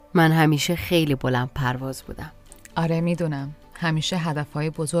من همیشه خیلی بلند پرواز بودم. آره میدونم، همیشه هدفهای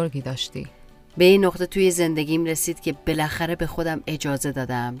بزرگی داشتی. به این نقطه توی زندگیم رسید که بالاخره به خودم اجازه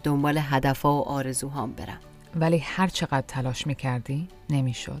دادم دنبال هدفها و آرزوهام برم. ولی هر چقدر تلاش میکردی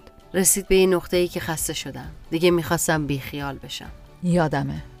نمیشد. رسید به این نقطه‌ای که خسته شدم. دیگه میخواستم بیخیال بشم.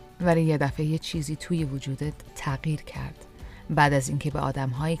 یادمه، ولی یه دفعه یه چیزی توی وجودت تغییر کرد. بعد از اینکه به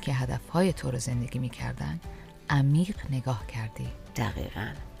آدم‌هایی که هدفهای تو رو زندگی میکردن عمیق نگاه کردی. دقیقاً.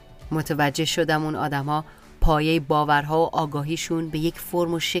 متوجه شدم اون آدم‌ها پایه باورها و آگاهیشون به یک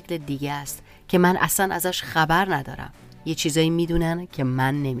فرم و شکل دیگه است که من اصلا ازش خبر ندارم. یه چیزایی میدونن که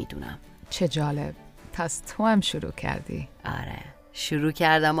من نمیدونم. چه جالب. پس تو هم شروع کردی. آره، شروع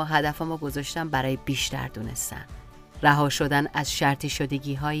کردم و هدفمو گذاشتم برای بیشتر دونستن. رها شدن از شرطی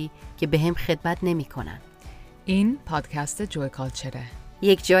شدگی هایی که به هم خدمت نمی کنن. این پادکست جوی کالچره،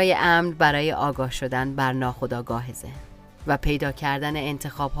 یک جای امن برای آگاه شدن بر ناخودآگاه ذهن و پیدا کردن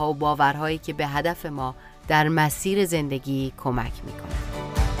انتخاب ها و باورهایی که به هدف ما در مسیر زندگی کمک می کنن.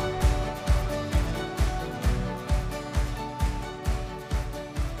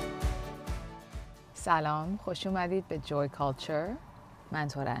 سلام، خوش اومدید به جوی کالچر. من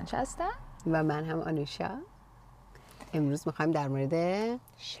تورنج هستم و من هم آنوشا. امروز میخوایم در مورد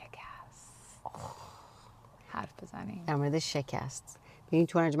شکست حرف بزنیم. در مورد شکست. ببین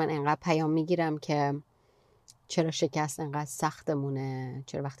تورنج، من انقدر پیام میگیرم که چرا شکست انقدر سختمونه،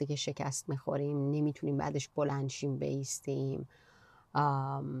 چرا وقتی که شکست میخوریم نمیتونیم بعدش بلند شیم بایستیم،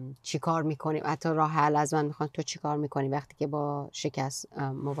 چی کار میکنیم. حتی راه حل از من میخوان تو چی کار میکنی وقتی که با شکست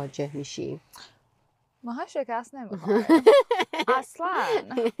مواجه میشی؟ ما شکست نمیخوریم اصلا.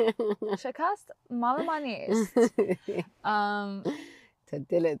 شکست مال ما نیست. تا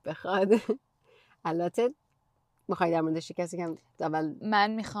دلت بخواد. البته میخوای در مورد شکست کم اول؟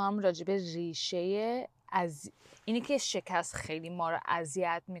 من میخوام راجع به ریشه از اینی که شکست خیلی ما رو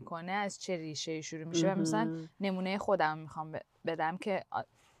اذیت میکنه از چه ریشه شروع میشه و مثلا نمونه خودم میخوام بدم که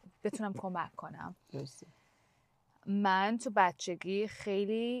بتونم کمک کنم. من تو بچگی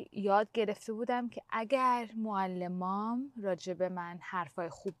خیلی یاد گرفته بودم که اگر معلمام راجع به من حرفای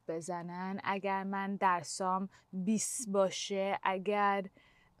خوب بزنن، اگر من درسام 20 باشه، اگر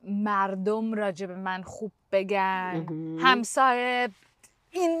مردم راجع به من خوب بگن، همسایه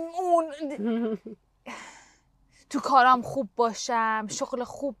این اون، تو کارام خوب باشم، شغل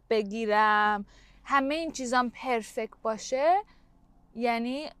خوب بگیرم، همه این چیزام پرفکت باشه،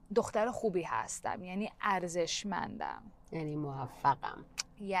 یعنی دختر خوبی هستم، یعنی ارزشمندم، یعنی موفقم،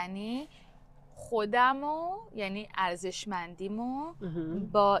 یعنی خودمو، یعنی ارزشمندیمو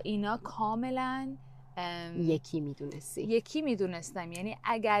با اینا کاملا یکی میدونستم. یعنی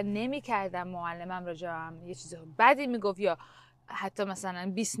اگر نمی کردم معلمم راجعم یه چیز بدی میگفت یا حتی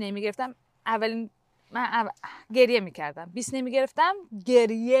مثلا 20 نمیگرفتم، اولین من گریه میکردم. 20 نمیگرفتم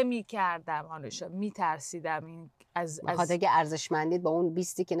گریه میکردم، حالشو میترسیدم این از خاطر که ارزشمندیت با اون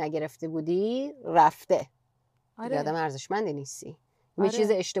 20 که نگرفته بودی رفته. آره. یادم ارزشمندی نیستی. آره. یه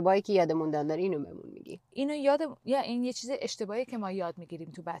چیز اشتباهی که یادمون داره اینو بهمون میگی. این یه چیز اشتباهی که ما یاد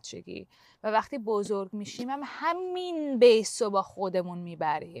میگیریم تو بچگی و وقتی بزرگ میشیم هم همین بیسو با خودمون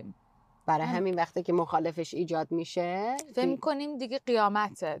میبریم. برای همین وقتی که مخالفش ایجاد میشه فکر می‌کنیم دیگه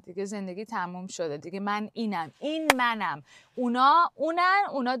قیامته، دیگه زندگی تموم شده، دیگه من اینم، این منم،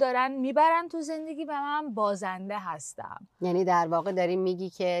 اونا دارن میبرن تو زندگی و من بازنده هستم. یعنی در واقع داریم میگی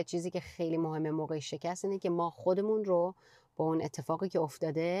که چیزی که خیلی مهمه موقع شکست اینه که ما خودمون رو با اون اتفاقی که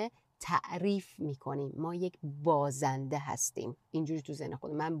افتاده تعریف میکنیم. ما یک بازنده هستیم. اینجوری تو ذهن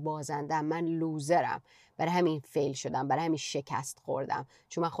خودم، من بازندم، من لوزرم، برای همین فیل شدم، برای همین شکست خوردم،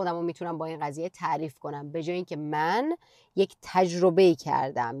 چون من خودم رو میتونم با این قضیه تعریف کنم، به جای اینکه من یک تجربه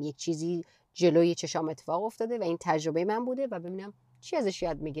کردم، یک چیزی جلوی چشام اتفاق افتاده و این تجربه من بوده و ببینم چی ازش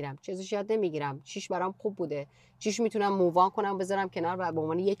یاد میگیرم، چی ازش یاد نمیگیرم، چیش برام خوب بوده، چیش میتونم مووان کنم بذارم کنار و به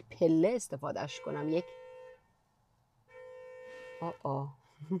عنوان یک پله استفادهش کنم. یک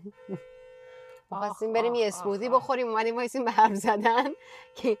خواستیم بریم یه اسموزی بخوریم، اومدیم وایسیم به حرف زدن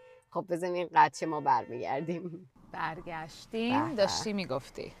که خب بزنیم این قطچه ما برمیگردیم. برگشتیم. داشتی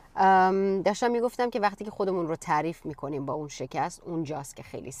میگفتی؟ داشتم میگفتم که وقتی که خودمون رو تعریف میکنیم با اون شکست، اونجاست که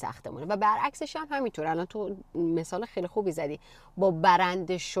خیلی سختمونه و برعکسش هم همینطور. الان تو مثال خیلی خوبی زدی، با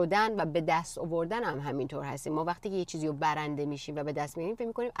برنده شدن و به دست آوردن هم همینطور هستیم. ما وقتی که یه چیزی رو برنده میشیم و به دست میاریم فکر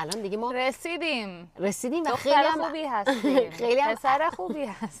میکنیم الان دیگه ما رسیدیم و خیلی هم خوبی هستیم، خیلی هم پسر خوبی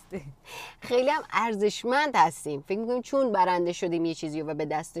هستیم، خیلی هم ارزشمند هستیم. فکر میکنیم چون برنده شدیم یه چیزی رو و به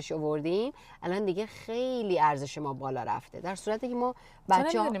دستش آوردیم الان دیگه خیلی ارزش ما بالا رفته، در صورتی که ما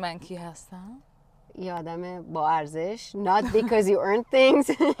بچه‌ها من کی هستم؟ یه آدم با ارزش. Not because you earn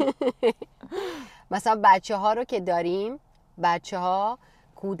things. مثلا بچه ها رو که داریم، بچه ها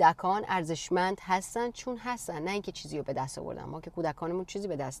کودکان ارزشمند هستن چون هستن، نه اینکه چیزی رو به دست آوردن. ما که کودکانمون چیزی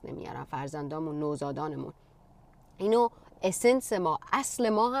به دست نمیارن، فرزندامون، نوزادانمون. اینو اسنس ما، اصل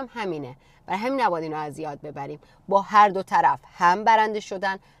ما هم همینه. برای همین نباید اینو از یاد ببریم. با هر دو طرف، هم برنده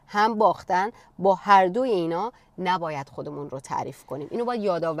شدن هم باختن، با هر دوی اینا نباید خودمون رو تعریف کنیم. اینو باید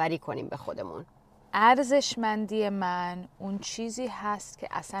یادآوری کنیم به خودمون. ارزشمندی من اون چیزی هست که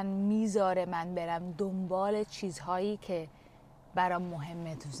اصلا میذاره من برم دنبال چیزهایی که برام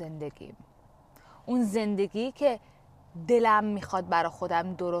مهمه تو زندگیم. اون زندگی که دلم میخواد برای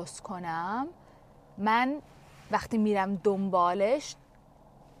خودم درست کنم، من وقتی میرم دنبالش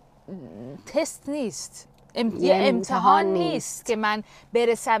تست نیست، یه امتحان نیست که من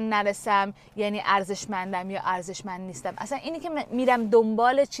برسم نرسم یعنی ارزشمندم یا ارزشمند نیستم. اصلا اینی که میرم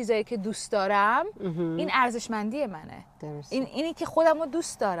دنبال چیزایی که دوست دارم این ارزشمندی منه. اینی که خودم رو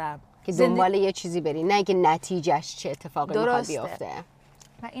دوست دارم که دنبال یه چیزی بری، نه که نتیجهش چه اتفاقی میخواد بیفته.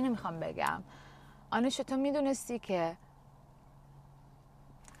 و اینو میخوام بگم، آنوش تو میدونستی که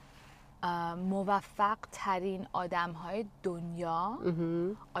موفق ترین آدم های دنیا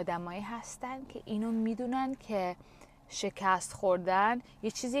آدمایی هستن که اینو میدونن که شکست خوردن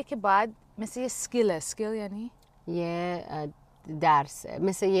یه چیزیه که باید مثل یه سکیل یعنی یه درس،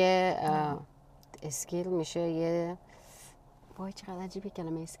 مثل یه اسکیل میشه یه وای چقدر عجیبه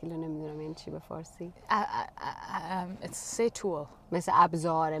کلمه اسکیل رو نمیدونم این چی به فارسی. It's a tool. مثل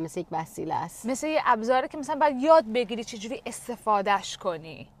ابزاره، مثل یک وسیله است، مثل یه ابزاره که مثلا باید یاد بگیری چجوری استفادهش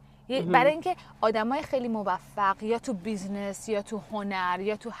کنی. برای اینکه آدمای خیلی موفق یا تو بیزنس یا تو هنر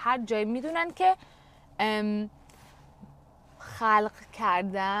یا تو هر جایی میدونن که خلق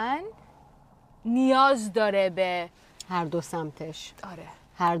کردن نیاز داره به هر دو سمتش. آره،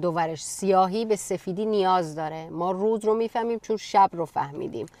 هر دو ورش، سیاهی به سفیدی نیاز داره. ما روز رو میفهمیم چون شب رو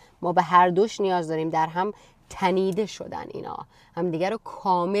فهمیدیم. ما به هر دوش نیاز داریم، در هم تنیده شدن اینا، هم دیگر رو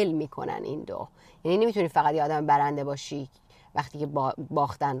کامل میکنن این دو. یعنی نمیتونی فقط یه آدم برنده باشی وقتی که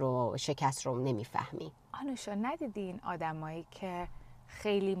باختن رو، شکست رو نمیفهمی. آنوشا ندیدی این آدمایی که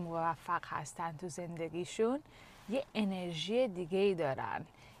خیلی موفق هستن تو زندگیشون یه انرژی دیگه‌ای دارن،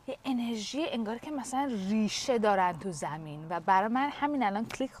 یه انرژی انگار که مثلا ریشه دارن تو زمین. و برای من همین الان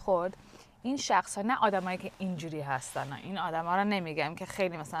کلیک خورد این شخص ها، نه آدمایی که اینجوری هستن، این آدم ها رو نمیگم که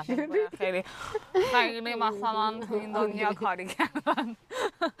خیلی مثلا خیلی مثلا تو این دنیا کاری کردن،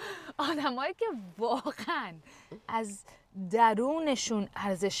 آدمایی که واقعا از درونشون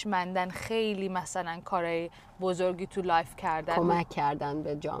ارزشمندن، خیلی مثلا کارهای بزرگی تو لایف کردن، کمک کردن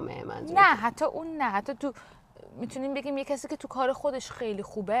به جامعه. نه حتی اون، نه حتی تو میتونیم بگیم یه کسی که تو کار خودش خیلی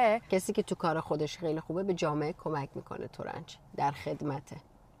خوبه، کسی که تو کار خودش خیلی خوبه به جامعه کمک میکنه، تورنج در خدمته.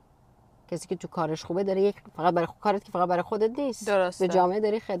 کسی که تو کارش خوبه داره یک فقط برای کارت که فقط برای خودت نیست، درسته، به جامعه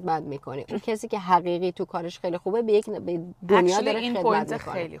داری خدمت میکنی. اون کسی که حقیقی تو کارش خیلی خوبه به دنیا داره این خدمت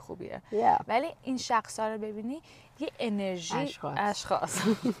میکنه. خیلی خوبیه. yeah. ولی این شخصا رو ببینی یه انرژی اشخاص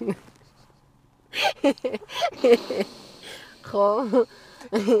خب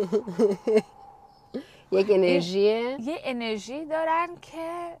یه انرژی دارن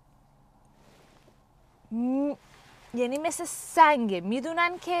که یعنی مثل سنگه،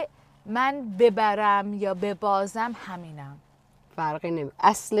 میدونن که من ببرم یا ببازم همینم، فرقی نمی،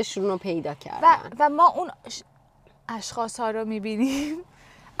 اصلشون رو پیدا کردن. و ما اون اشخاص ها رو میبینیم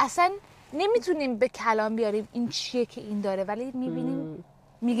اصلا نمیتونیم به کلام بیاریم این چیه که این داره، ولی میبینیم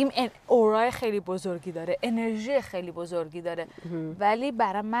میگیم اورای خیلی بزرگی داره، انرژی خیلی بزرگی داره. ولی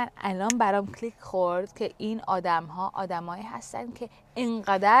برای من الان برام کلیک خورد که این آدمایی هستن که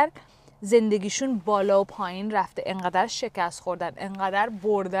اینقدر زندگیشون بالا و پایین رفته، انقدر شکست خوردن، انقدر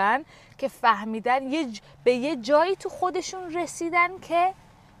بردن که فهمیدن به یه جایی تو خودشون رسیدن که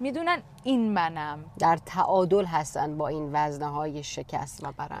میدونن این منم، در تعادل هستن با این وزنه‌های شکست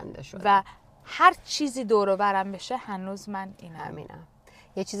و برنده شدن. و هر چیزی دور و برم بشه هنوز من همینم.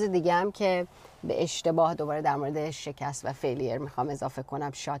 یه چیز دیگه هم که به اشتباه دوباره در مورد شکست و فیلیر میخوام اضافه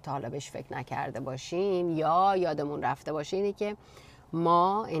کنم، شاید حالا بهش فکر نکرده باشیم یا یادمون رفته باشه، اینه که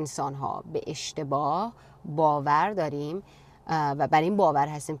ما انسان ها به اشتباه باور داریم و بر این باور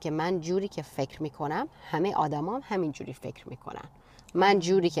هستیم که من جوری که فکر میکنم همه آدما هم همین جوری فکر میکنن، من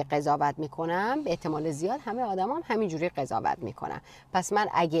جوری که قضاوت میکنم به احتمال زیاد همه آدما هم همین جوری قضاوت میکنن. پس من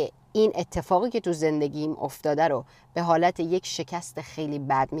اگه این اتفاقی که تو زندگیم افتاده رو به حالت یک شکست خیلی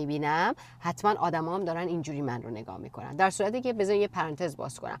بد میبینم، حتما آدما هم دارن اینجوری من رو نگاه میکنن. در صورتی که بذار یه پرانتز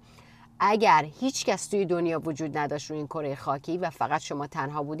باز کنم، اگر هیچ کس توی دنیا وجود نداشت روی این کره خاکی و فقط شما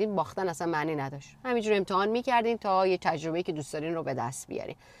تنها بودین، باختن اصلا معنی نداشت. همینجوری امتحان میکردین تا یه تجربه‌ای که دوست دارین رو به دست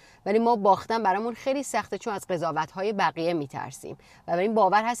بیارین. ولی ما باختن برامون خیلی سخته، چون از قضاوت‌های بقیه میترسیم و برای این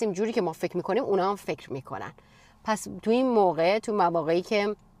باور هستیم جوری که ما فکر میکنیم اونا هم فکر میکنن. پس تو این موقع، تو مواقعی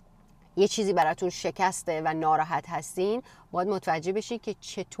که یه چیزی براتون شکسته و ناراحت هستین، باید متوجه بشید که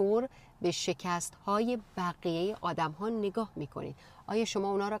چطور به شکست‌های بقیه آدم‌ها نگاه می‌کنید. آیا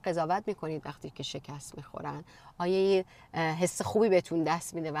شما اونا رو قضاوت می‌کنید وقتی که شکست می‌خورن؟ آیا یه حس خوبی بهتون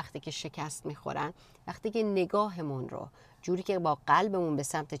دست میده وقتی که شکست می‌خورن؟ وقتی که نگاهمون رو جوری که با قلبمون به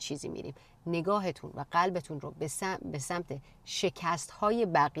سمت چیزی میریم، نگاهتون و قلبتون رو به سمت شکست‌های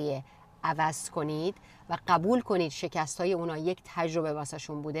بقیه عوض کنید و قبول کنید شکست‌های اونا یک تجربه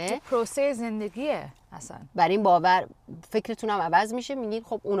واسهشون بوده، پروسه زندگیه اصلا. بر این باور فکرتون هم عوض میشه، میگید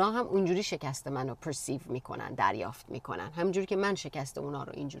خب اونا هم اونجوری شکست منو پرسیو میکنن، دریافت میکنن، همونجوری که من شکست اونا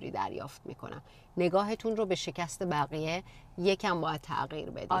رو اینجوری دریافت میکنم. نگاهتون رو به شکست بقیه یکم باید تغییر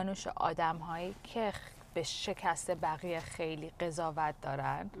بدید. آنوش آدم‌هایی که به شکست بقیه خیلی قضاوت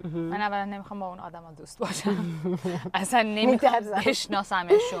دارن، من اولا نمیخوام با اون آدم دوست باشم، اصلا نمیخوام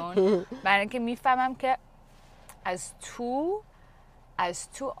بشناسمشون، برای اینکه میفهمم که از تو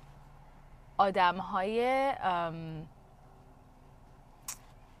آدم‌های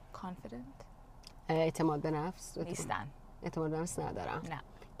confident اعتماد به نفس نیستن. اعتماد به نفس ندارم. نه.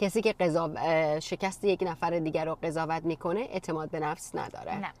 کسی که شکست یک نفر دیگر رو قضاوت میکنه اعتماد به نفس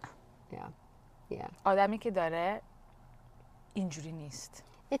نداره. نه. Yeah. آدمی که داره اینجوری نیست.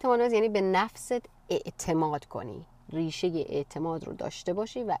 اعتماد به نفس یعنی به نفست اعتماد کنی، ریشه اعتماد رو داشته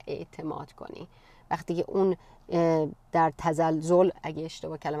باشی و اعتماد کنی. وقتی که اون در تزلزل، اگه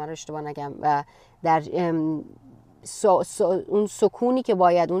کلمه رو اشتباه نگم، و در اون سکونی که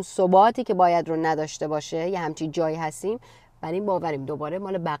باید، اون ثباتی که باید رو نداشته باشه، یه همچین جایی هستیم، بر این باوریم دوباره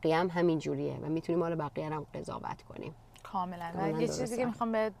مال بقیه هم همین جوریه و میتونیم مال بقیه هم قضاوت کنیم. کاملا. و یه چیزی که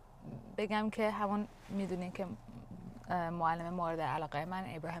میخوام بگم که همون میدونین که معلم مورد علاقه من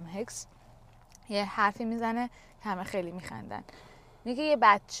ابراهیم هیکس یه حرفی میزنه که همه خیلی میخندن. میگه یه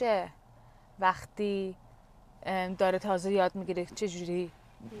بچه وقتی داره تازه یاد میگیره چجوری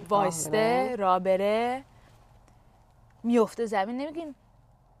وایسته راه بره، میفته زمین، نمیگین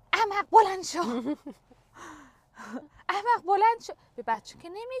احمق بلند شو احمق بلند شو. به بچه که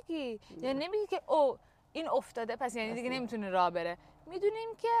نمیگی، یعنی نمیگی که او این افتاده پس یعنی دیگه نمیتونه راه بره. میدونیم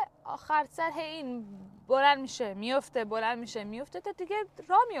که آخر سر این بلند میشه میفته، بلند میشه میفته تا دیگه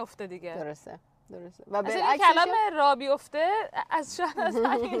راه میفته دیگه. درسته. و کلام راه بیفته از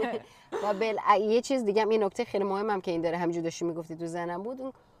همینه. و یه چیز دیگه هم، یه نکته خیلی مهمم که این داره همینجوری داشتی میگفتی تو ذهنم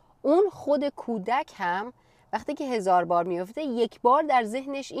بود، اون خود کودک هم وقتی که 1000 بار میفته، یک بار در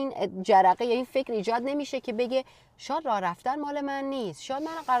ذهنش این جرقه یا این فکر ایجاد نمیشه که بگه شاید راه رفتن مال من نیست، شاید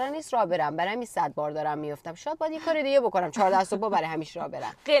من قرار نیست راه برم، برای همین 100 بار دارم میافتم، شاید باید یه کار دیگه بکنم 14 صبح برای همیشه راه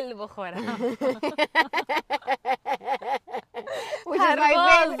برم، قل بخورم. Which is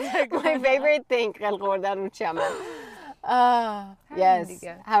my favorite thing، قل خوردن رو چمن. Yes،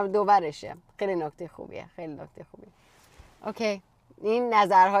 هم دوبرشه. خیلی نکته خوبیه، خیلی نکته خوبیه. اوکی، این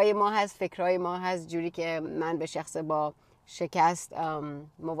نظرهای ما هست، فکرهای ما هست، جوری که من به شخص با شکست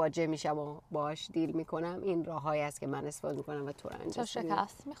مواجه میشم و باش دیل میکنم. این راههایی است که من استفاده میکنم و تو رو انجام. تو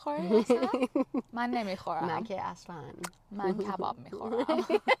شکست میخوری اصلا؟ من نمیخورم. من که اصلا. من کباب میخورم.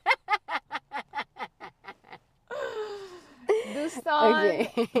 دوستان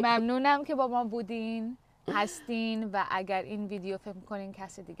ممنونم که با ما بودین، هستین، و اگر این ویدیو فکر میکنین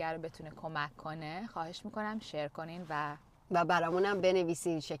کسی دیگر رو بتونه کمک کنه، خواهش میکنم شیر کنین و برامونم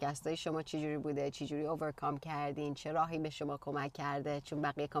بنویسین شکستای شما چجوری بوده، چجوری اوورکام کردین، چه راهی به شما کمک کرده، چون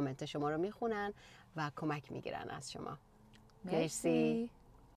بقیه کامنت شما رو میخونن و کمک میگیرن از شما. مرسی.